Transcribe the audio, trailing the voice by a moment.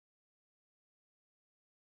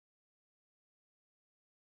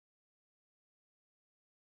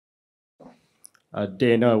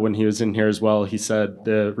Dana, when he was in here as well, he said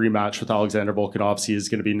the rematch with Alexander Volkanovski is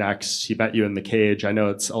going to be next. He met you in the cage. I know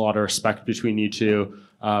it's a lot of respect between you two.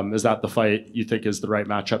 Is that the fight you think is the right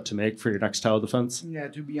matchup to make for your next title defense? Yeah,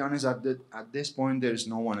 to be honest, at this point, there's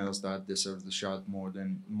no one else that deserves the shot more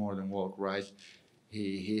than Volk, right?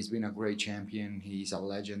 He's been a great champion. He's a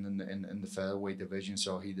legend in the featherweight division,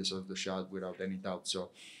 so he deserves the shot without any doubt. So,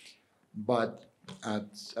 but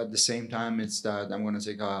at the same time, it's that I'm gonna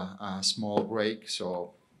take a small break.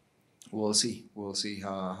 So we'll see. We'll see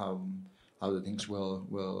how the things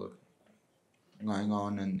will going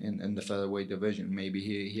on in the featherweight division. Maybe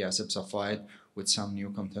he accepts a fight with some new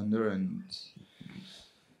contender and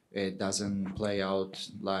it doesn't play out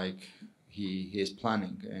like he is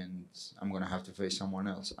planning, and I'm gonna have to face someone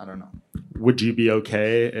else. I don't know. Would you be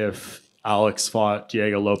okay if Alex fought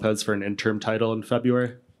Diego Lopes for an interim title in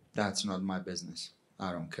February? That's not my business.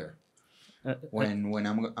 I don't care. Uh, When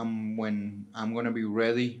I'm gonna be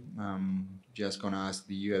ready, just gonna ask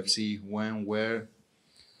the UFC when, where,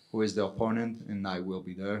 who is the opponent, and I will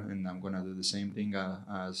be there, and I'm gonna do the same thing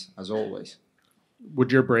as always.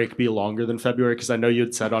 Would your break be longer than February? Because I know you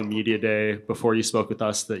had said on media day before you spoke with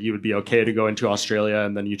us that you would be okay to go into Australia,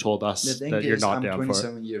 and then you told us The thing that you're is, not I'm down for it.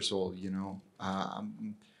 27 years old. I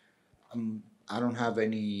don't have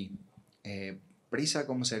any prisa,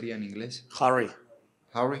 ¿cómo sería en inglés? Hurry.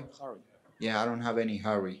 Hurry? Hurry. Yeah, I don't have any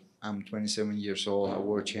hurry. I'm 27 years old, a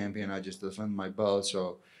world champion. I just defend my belt,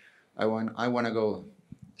 so I want to go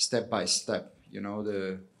step by step.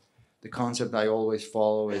 The concept I always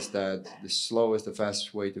follow is that the slow is the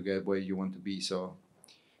fastest way to get where you want to be. So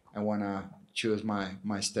I want to choose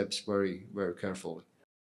my steps very, very carefully.